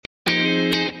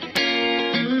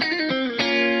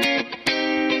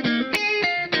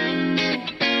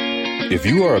If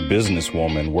you are a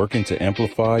businesswoman working to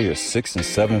amplify your 6- and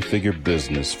 7-figure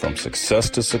business from success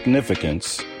to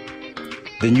significance,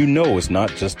 then you know it's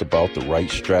not just about the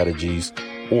right strategies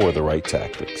or the right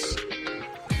tactics.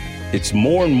 It's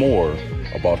more and more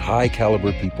about high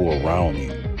caliber people around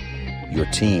you, your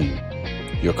team,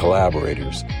 your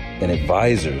collaborators, and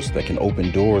advisors that can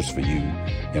open doors for you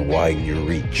and widen your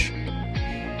reach.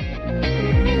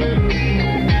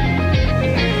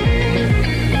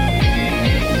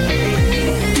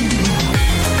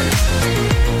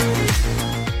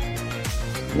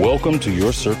 Welcome to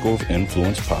your Circle of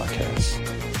Influence podcast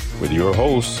with your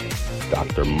hosts,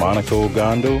 Dr. Monica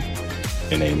Ogando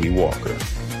and Amy Walker.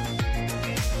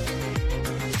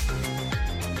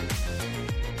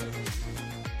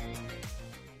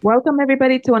 Welcome,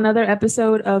 everybody, to another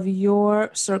episode of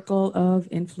Your Circle of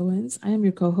Influence. I am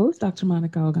your co-host, Dr.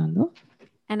 Monica Ogando.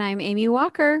 And I'm Amy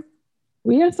Walker.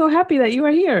 We are so happy that you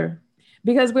are here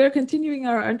because we're continuing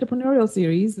our entrepreneurial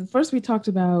series. First, we talked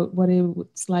about what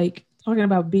it's like talking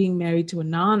about being married to a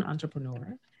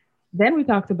non-entrepreneur. Then we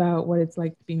talked about what it's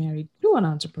like to be married to an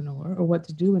entrepreneur or what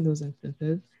to do in those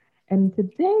instances. And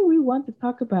today we want to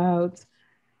talk about,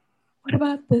 what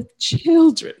about the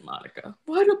children, Monica?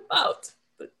 What about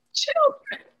the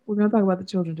children? We're going to talk about the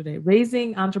children today,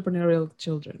 raising entrepreneurial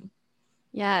children.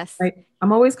 Yes. Right?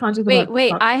 I'm always conscious about...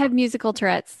 Wait, I have musical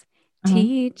Tourette's.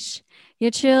 Teach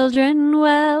your children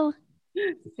well.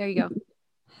 There you go.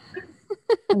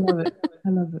 I love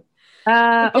it. It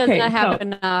does okay, not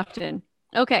happen often.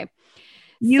 Okay.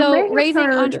 So raising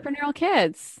entrepreneurial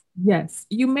kids. Yes.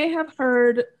 You may have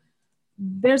heard,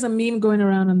 there's a meme going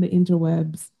around on the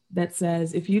interwebs that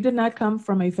says, if you did not come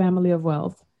from a family of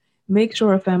wealth, make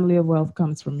sure a family of wealth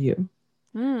comes from you.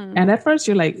 And at first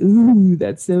you're like, ooh,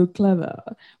 that's so clever.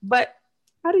 But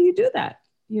how do you do that?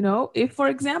 You know, if, for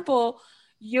example,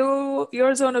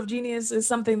 your zone of genius is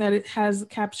something that it has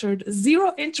captured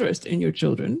zero interest in your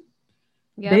children.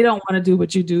 Yep. They don't want to do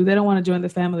what you do. They don't want to join the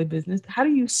family business. How do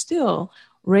you still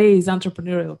raise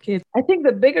entrepreneurial kids? I think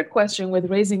the bigger question with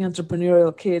raising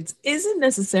entrepreneurial kids isn't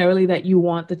necessarily that you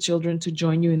want the children to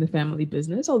join you in the family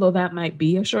business, although that might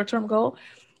be a short-term goal.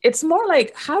 It's more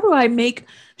like, how do I make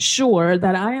sure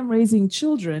that I am raising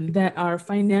children that are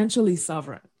financially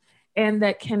sovereign and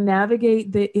that can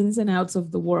navigate the ins and outs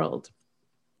of the world,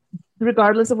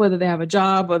 regardless of whether they have a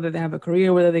job, whether they have a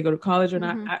career, whether they go to college or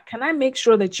not? Can I make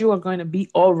sure that you are going to be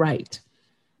all right?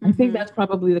 I think that's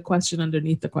probably the question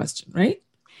underneath the question, right?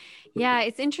 Yeah,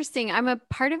 it's interesting. I'm a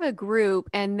part of a group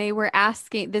and they were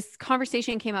asking, this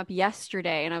conversation came up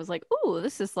yesterday and I was like, ooh,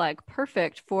 this is like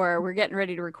perfect we're getting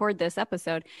ready to record this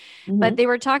episode. But they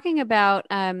were talking about,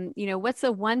 what's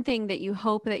the one thing that you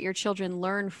hope that your children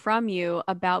learn from you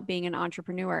about being an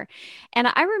entrepreneur? And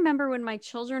I remember when my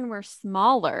children were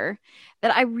smaller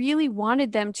that I really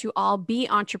wanted them to all be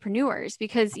entrepreneurs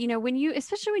because,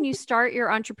 especially when you start your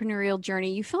entrepreneurial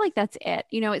journey, you feel like that's it.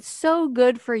 It's so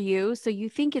good for you. So you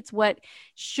think it's what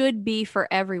should be for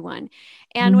everyone.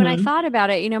 And when I thought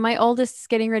about it, my oldest is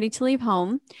getting ready to leave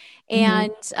home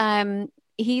and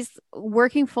he's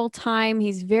working full time.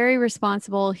 He's very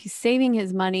responsible. He's saving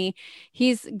his money.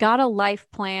 He's got a life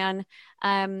plan.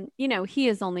 He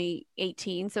is only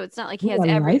 18, so it's not like he has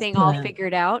everything all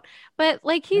figured out, but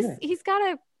like he's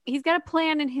got a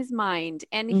plan in his mind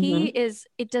and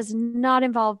it does not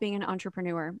involve being an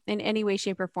entrepreneur in any way,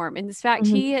 shape or form. In this fact,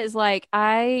 he is like,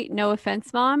 no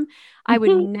offense, Mom, I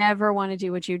would never want to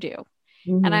do what you do.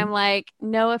 And I'm like,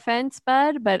 no offense,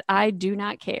 bud, but I do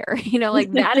not care.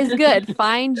 That is good.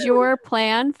 Find your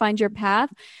plan, find your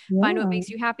path, find what makes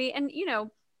you happy. And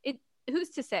who's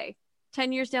to say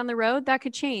 10 years down the road, that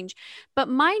could change. But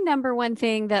my number one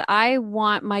thing that I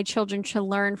want my children to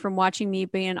learn from watching me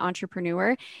be an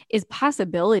entrepreneur is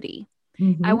possibility.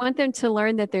 I want them to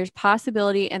learn that there's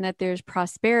possibility and that there's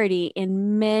prosperity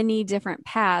in many different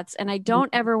paths. And I don't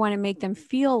ever want to make them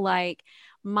feel like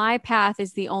my path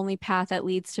is the only path that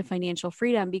leads to financial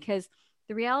freedom, because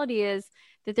the reality is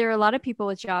that there are a lot of people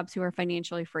with jobs who are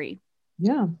financially free.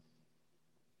 Yeah,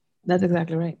 that's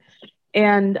exactly right.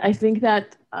 And I think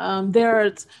that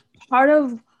there's part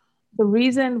of the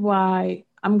reason why,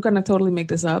 I'm going to totally make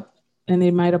this up and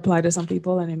it might apply to some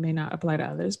people and it may not apply to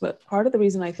others, but part of the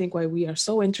reason I think why we are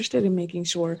so interested in making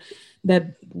sure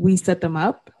that we set them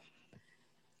up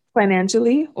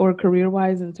financially or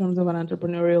career-wise in terms of an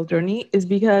entrepreneurial journey is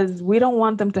because we don't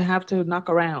want them to have to knock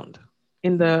around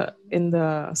in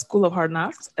the school of hard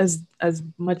knocks as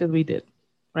much as we did,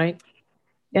 right?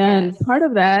 And part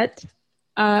of that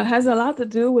has a lot to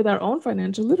do with our own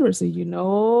financial literacy.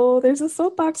 There's a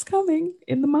soapbox coming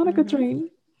in the Monica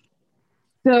train.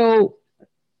 So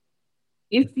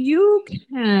if you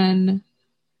can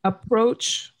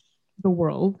approach the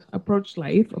world, approach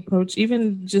life, approach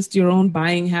even just your own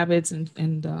buying habits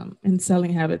and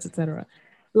selling habits, etc.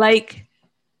 Like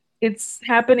it's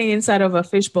happening inside of a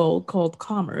fishbowl called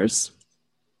commerce,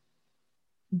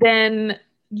 then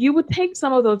you would take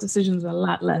some of those decisions a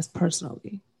lot less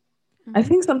personally. Mm-hmm. I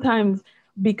think sometimes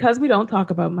because we don't talk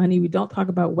about money, we don't talk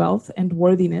about wealth and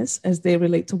worthiness as they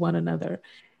relate to one another.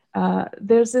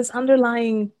 There's this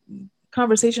underlying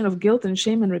conversation of guilt and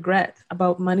shame and regret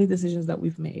about money decisions that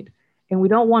we've made. And we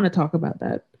don't want to talk about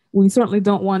that. We certainly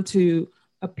don't want to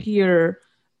appear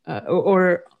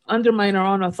or undermine our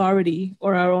own authority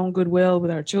or our own goodwill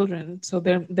with our children. So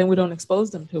then we don't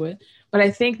expose them to it. But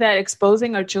I think that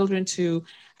exposing our children to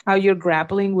how you're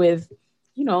grappling with,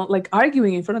 like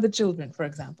arguing in front of the children, for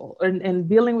example, and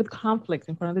dealing with conflict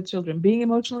in front of the children, being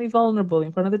emotionally vulnerable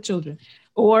in front of the children,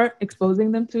 or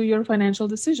exposing them to your financial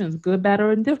decisions, good, bad,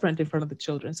 or indifferent in front of the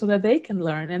children so that they can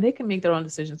learn and they can make their own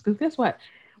decisions. Because guess what?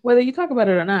 Whether you talk about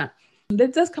it or not, there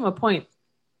does come a point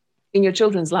in your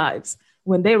children's lives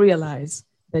when they realize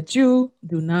that you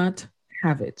do not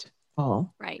have it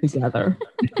all together.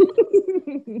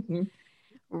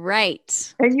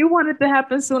 Right. And you want it to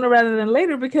happen sooner rather than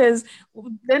later, because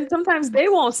then sometimes they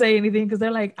won't say anything because they're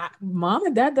like, Mom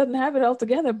and Dad doesn't have it all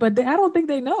together, but I don't think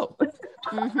they know.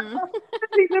 Mm-hmm.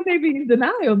 I think they may be in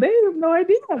denial. They have no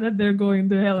idea that they're going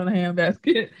to hell in a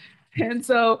handbasket. And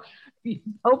so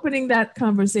opening that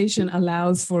conversation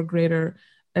allows for greater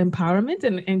empowerment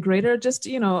and greater just,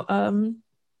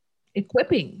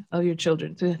 equipping of your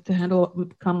children to handle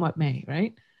come what may,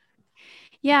 right?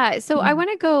 Yeah. So I want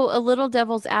to go a little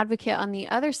devil's advocate on the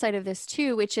other side of this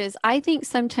too, which is I think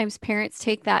sometimes parents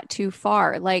take that too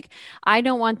far. Like, I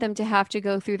don't want them to have to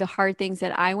go through the hard things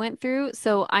that I went through.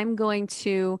 So I'm going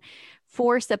to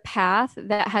force a path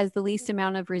that has the least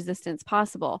amount of resistance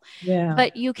possible. Yeah.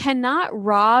 But you cannot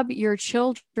rob your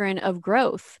children of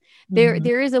growth.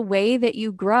 There is a way that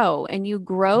you grow, and you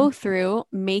grow through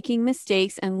making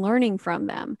mistakes and learning from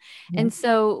them. And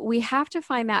so we have to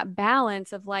find that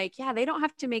balance of like, yeah, they don't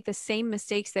have to make the same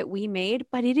mistakes that we made,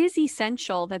 but it is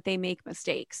essential that they make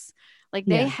mistakes. Like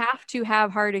they have to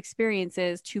have hard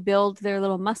experiences to build their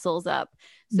little muscles up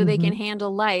so they can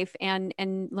handle life and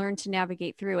learn to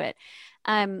navigate through it.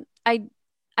 I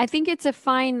think it's a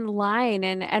fine line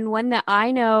and one that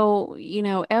I know,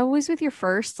 always with your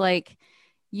first, like,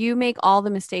 you make all the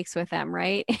mistakes with them,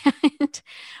 right? And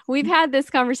we've had this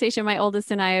conversation, my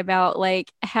oldest and I, about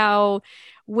like how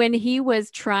when he was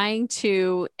trying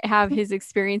to have his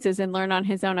experiences and learn on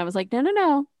his own, I was like,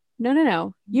 no,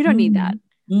 you don't need that.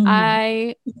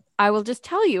 I will just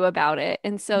tell you about it.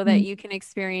 And so that you can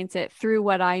experience it through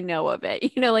what I know of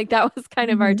it, like that was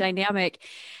kind of our dynamic.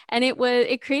 And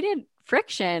it created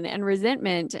friction and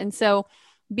resentment. And so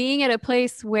being at a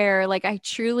place where like, I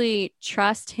truly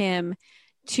trust him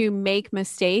to make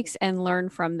mistakes and learn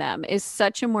from them is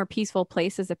such a more peaceful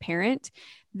place as a parent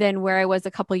than where I was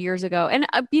a couple of years ago. And,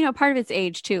 part of it's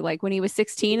age too. Like when he was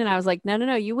 16 and I was like,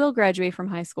 no, you will graduate from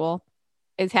high school.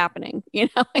 It's happening.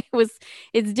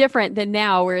 It's different than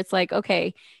now where it's like,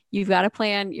 okay, you've got a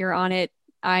plan, you're on it.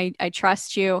 I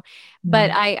trust you,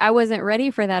 but I wasn't ready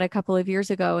for that a couple of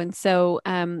years ago. And so,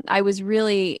 I was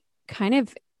really kind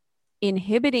of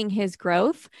inhibiting his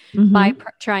growth by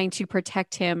trying to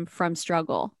protect him from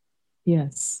struggle.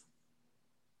 Yes.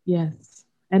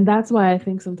 And that's why I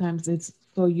think sometimes it's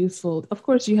so useful. Of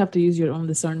course, you have to use your own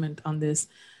discernment on this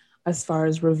as far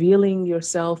as revealing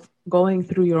yourself, going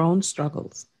through your own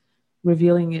struggles,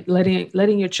 revealing it,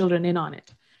 letting your children in on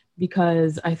it,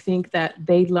 because I think that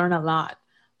they learn a lot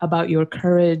about your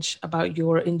courage, about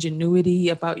your ingenuity,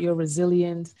 about your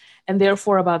resilience, and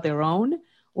therefore about their own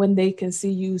when they can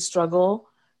see you struggle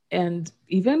and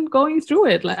even going through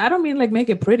it. Like, I don't mean like make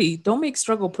it pretty. Don't make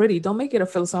struggle pretty. Don't make it a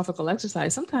philosophical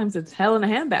exercise. Sometimes it's hell in a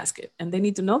handbasket and they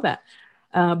need to know that.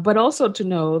 But also to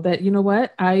know that, you know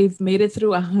what, I've made it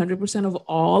through 100% of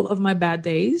all of my bad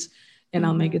days and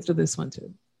I'll make it through this one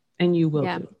too. And you will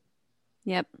too.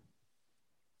 Yep.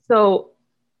 So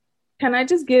can I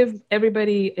just give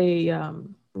everybody a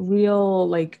real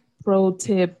like pro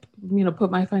tip,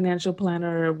 put my financial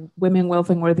planner, women, wealth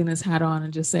and worthiness hat on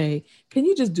and just say, can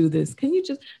you just do this? Can you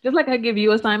just like I give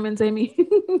you assignments, Amy?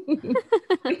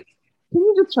 Can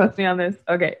you just trust me on this?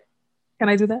 Okay. Can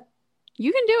I do that?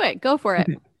 You can do it. Go for it.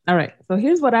 Okay. All right. So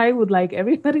here's what I would like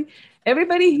everybody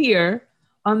here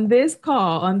on this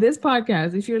call, on this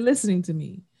podcast, if you're listening to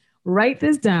me, write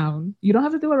this down. You don't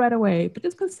have to do it right away, but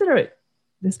just consider it.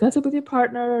 Discuss it with your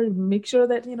partner. Make sure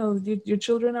that, your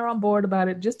children are on board about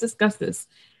it. Just discuss this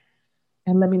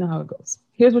and let me know how it goes.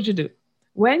 Here's what you do.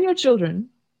 When your children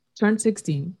turn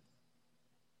 16,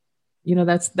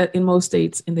 That's that in most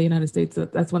states in the United States,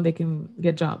 that's when they can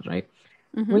get jobs, right?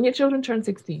 Mm-hmm. When your children turn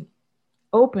 16,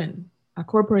 open a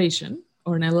corporation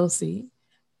or an LLC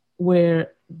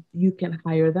where you can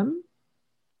hire them.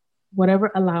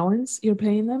 Whatever allowance you're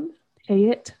paying them, pay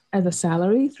it as a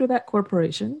salary through that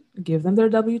corporation. Give them their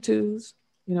W-2s,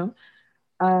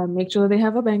 make sure they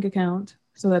have a bank account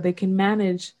so that they can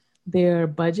manage their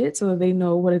budget, so that they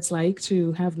know what it's like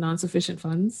to have non-sufficient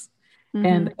funds. Mm-hmm.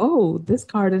 And, this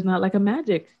card is not like a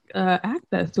magic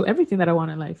access to everything that I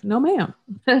want in life. No, ma'am.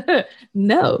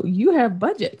 No, you have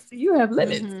budgets. You have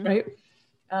limits, mm-hmm. right?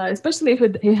 Especially if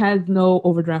it has no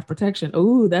overdraft protection.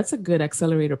 Oh, that's a good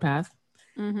accelerator path.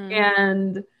 Mm-hmm.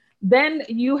 And then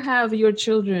you have your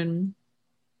children,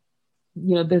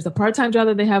 there's a part-time job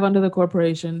that they have under the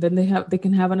corporation. Then they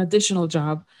can have an additional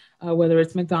job, whether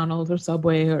it's McDonald's or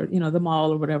Subway or, the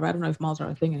mall or whatever. I don't know if malls are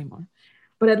a thing anymore.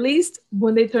 But at least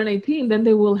when they turn 18, then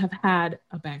they will have had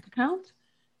a bank account.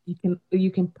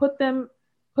 You can put them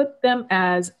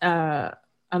as an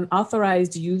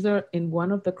authorized user in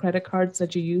one of the credit cards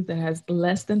that you use that has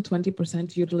less than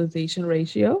 20% utilization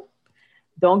ratio.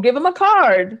 Don't give them a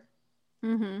card.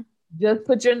 Mm-hmm. Just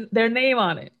put their name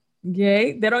on it.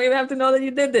 Okay? They don't even have to know that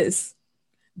you did this.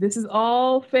 This is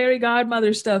all fairy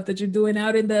godmother stuff that you're doing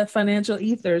out in the financial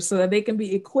ether so that they can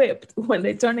be equipped when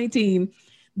they turn 18.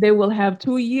 They will have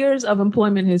 2 years of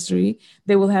employment history.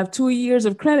 They will have 2 years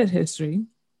of credit history.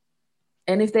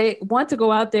 And if they want to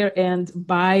go out there and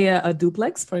buy a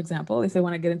duplex, for example, if they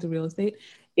want to get into real estate,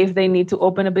 if they need to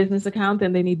open a business account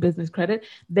and they need business credit,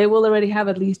 they will already have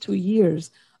at least 2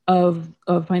 years of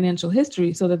financial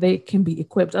history so that they can be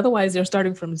equipped. Otherwise, they're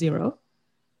starting from zero.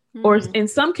 Mm-hmm. Or in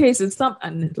some cases,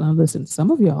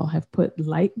 some of y'all have put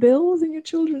light bills in your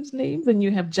children's names and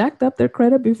you have jacked up their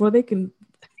credit before they can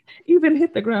even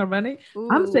hit the ground running. Ooh.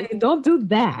 I'm saying don't do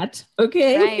that,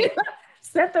 okay? Right.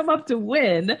 Set them up to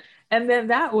win. And then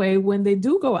that way, when they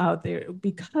do go out there,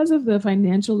 because of the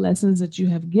financial lessons that you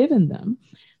have given them,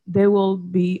 they will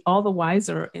be all the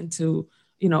wiser into,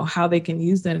 how they can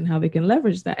use that and how they can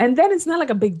leverage that. And then it's not like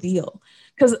a big deal.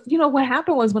 Because, what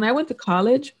happened was when I went to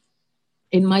college,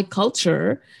 in my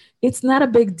culture, it's not a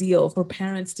big deal for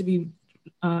parents to be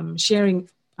sharing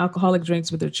alcoholic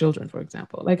drinks with their children, for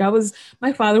example. Like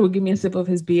my father would give me a sip of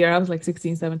his beer. I was like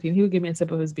 16, 17. He would give me a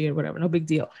sip of his beer, whatever, no big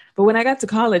deal. But when I got to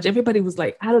college, everybody was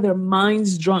like out of their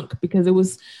minds drunk because it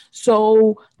was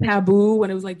so taboo.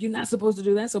 And it was like, you're not supposed to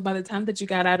do that. So by the time that you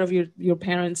got out of your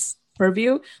parents'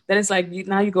 purview, then it's like,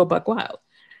 now you go buck wild.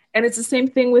 And it's the same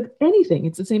thing with anything.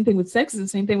 It's the same thing with sex. It's the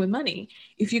same thing with money.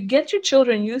 If you get your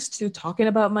children used to talking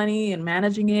about money and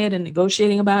managing it and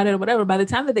negotiating about it or whatever, by the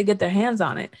time that they get their hands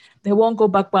on it, they won't go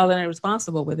buck wild and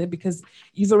irresponsible with it because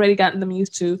you've already gotten them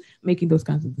used to making those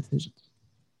kinds of decisions.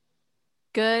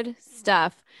 Good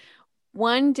stuff.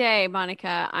 One day,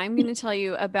 Monica, I'm going to tell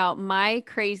you about my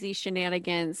crazy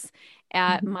shenanigans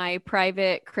at my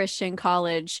private Christian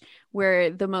college, where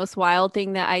the most wild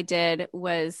thing that I did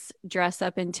was dress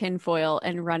up in tinfoil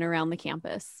and run around the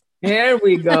campus. There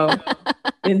we go.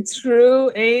 In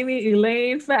true Amy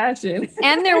Elaine fashion.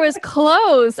 And there was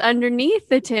clothes underneath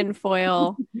the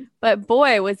tinfoil, but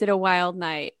boy, was it a wild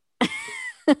night.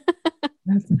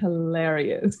 That's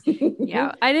hilarious.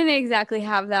 Yeah, I didn't exactly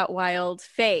have that wild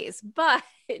phase, but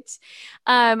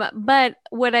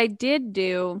what I did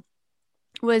do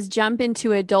was jump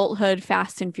into adulthood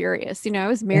fast and furious. I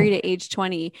was married at age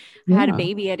 20, had a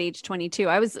baby at age 22.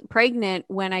 I was pregnant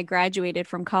when I graduated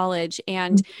from college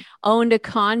and owned a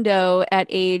condo at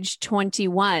age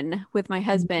 21 with my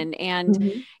husband.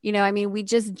 And, we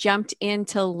just jumped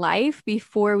into life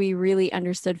before we really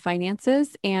understood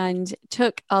finances, and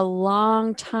took a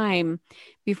long time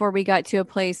before we got to a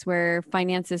place where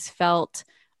finances felt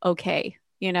okay,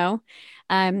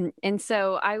 And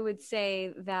so I would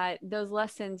say that those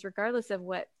lessons, regardless of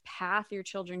what path your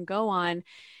children go on,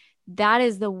 that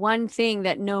is the one thing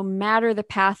that no matter the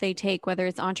path they take, whether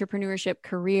it's entrepreneurship,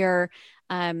 career,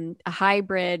 a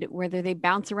hybrid, whether they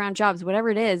bounce around jobs, whatever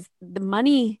it is, the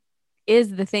money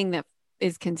is the thing that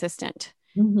is consistent.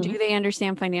 Mm-hmm. Do they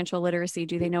understand financial literacy?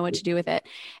 Do they know what to do with it?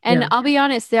 And I'll be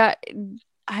honest, that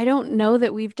I don't know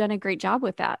that we've done a great job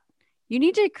with that. You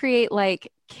need to create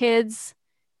like kids,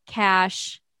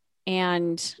 cash,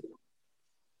 and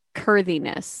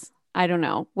curthiness. I don't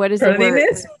know. What is the word?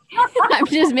 I'm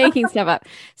just making stuff up.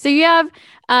 So you have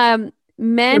men,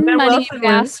 money,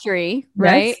 mastery,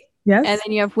 right? Yes. And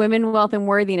then you have women, wealth, and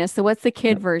worthiness. So what's the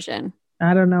kid version?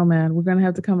 I don't know, man. We're going to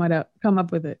have to come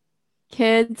up with it.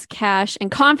 Kids, cash,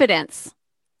 and confidence.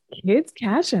 Kids,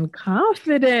 Cash, and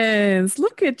Confidence.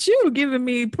 Look at you giving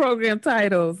me program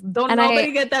titles. Don't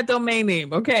nobody get that domain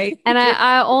name, okay? And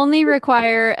I only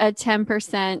require a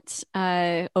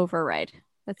 10% override.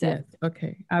 That's it.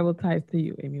 Okay. I will tithe to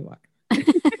you, Amy Walker.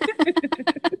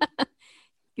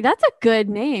 That's a good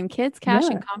name. Kids, Cash,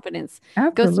 and Confidence.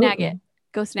 Absolutely. Go snag it.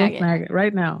 Go snag it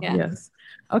right now. Yeah. Yes.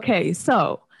 Okay.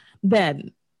 So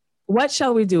then what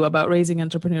shall we do about raising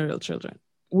entrepreneurial children?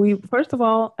 First of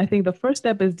all, I think the first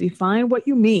step is define what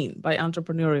you mean by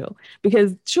entrepreneurial,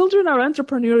 because children are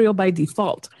entrepreneurial by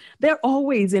default. They're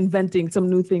always inventing some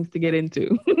new things to get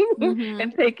into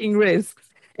and taking risks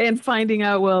and finding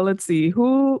out, well, let's see,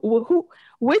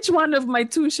 which one of my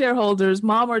 2 shareholders,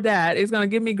 mom or dad, is going to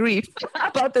give me grief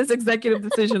about this executive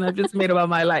decision I've just made about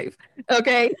my life.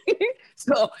 Okay.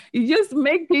 So you just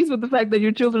make peace with the fact that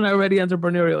your children are already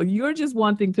entrepreneurial. You're just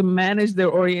wanting to manage their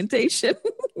orientation.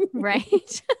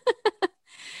 Right.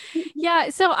 Yeah.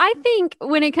 So I think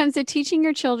when it comes to teaching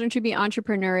your children to be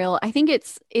entrepreneurial, I think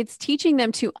it's teaching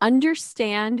them to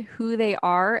understand who they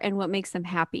are and what makes them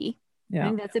happy. Yeah. I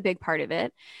think that's a big part of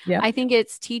it. Yeah. I think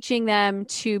it's teaching them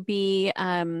to be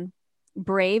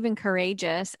brave and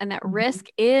courageous, and that risk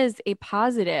is a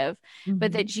positive,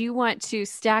 but that you want to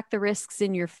stack the risks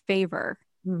in your favor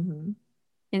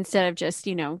instead of just,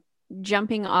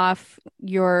 jumping off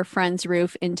your friend's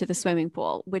roof into the swimming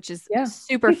pool, which is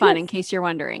super fun in case you're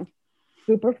wondering.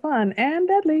 Super fun and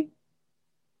deadly.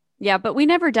 Yeah, but we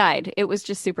never died. It was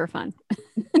just super fun.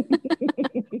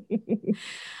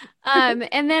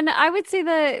 And then I would say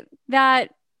that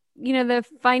the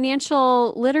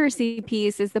financial literacy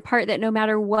piece is the part that no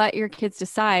matter what your kids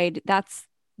decide,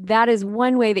 that is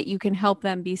one way that you can help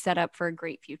them be set up for a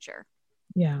great future.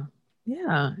 Yeah.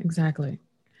 Yeah, exactly.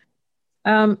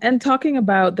 And talking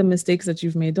about the mistakes that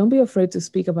you've made, don't be afraid to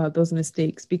speak about those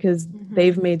mistakes, because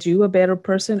they've made you a better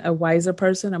person, a wiser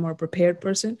person, a more prepared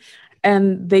person,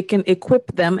 and they can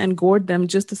equip them and goad them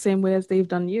just the same way as they've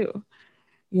done you.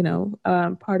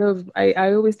 I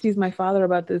always tease my father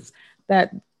about this,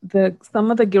 that some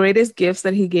of the greatest gifts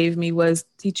that he gave me was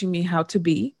teaching me how to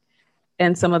be.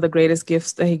 And some of the greatest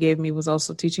gifts that he gave me was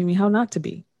also teaching me how not to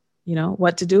be,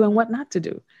 what to do and what not to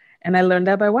do. And I learned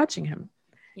that by watching him.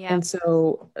 Yeah. And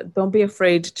so don't be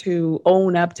afraid to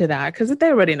own up to that, because they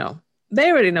already know.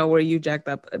 They already know where you jacked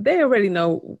up. They already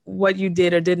know what you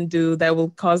did or didn't do that will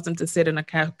cause them to sit in a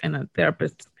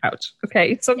therapist's couch.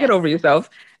 Okay. So get over yourself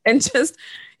and just,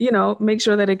 make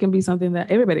sure that it can be something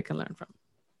that everybody can learn from.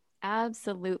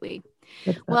 Absolutely.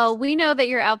 Well, we know that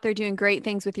you're out there doing great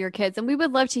things with your kids, and we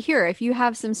would love to hear if you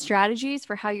have some strategies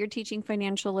for how you're teaching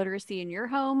financial literacy in your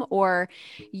home, or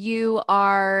you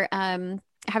are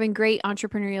having great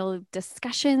entrepreneurial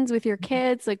discussions with your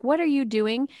kids. Like, what are you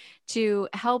doing to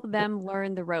help them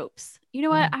learn the ropes? You know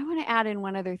what? I want to add in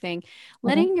one other thing,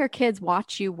 letting your kids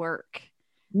watch you work.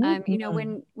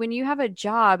 When you have a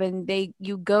job and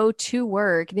you go to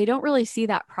work, they don't really see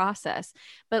that process,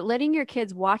 but letting your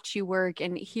kids watch you work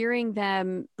and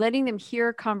letting them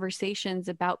hear conversations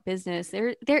about business,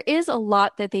 there is a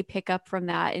lot that they pick up from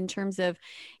that in terms of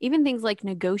even things like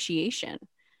negotiation.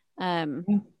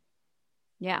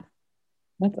 Yeah.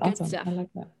 That's awesome. Stuff. I like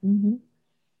that.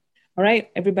 All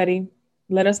right, everybody,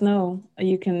 let us know.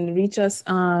 You can reach us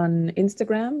on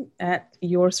Instagram at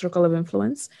Your Circle of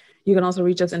Influence. You can also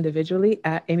reach us individually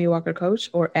at Amy Walker Coach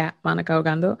or at Monica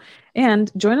Ogando.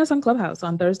 And join us on Clubhouse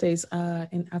on Thursdays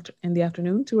in the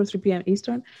afternoon, 2 or 3 p.m.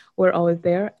 Eastern. We're always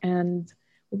there, and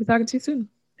we'll be talking to you soon.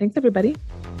 Thanks, everybody.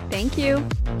 Thank you.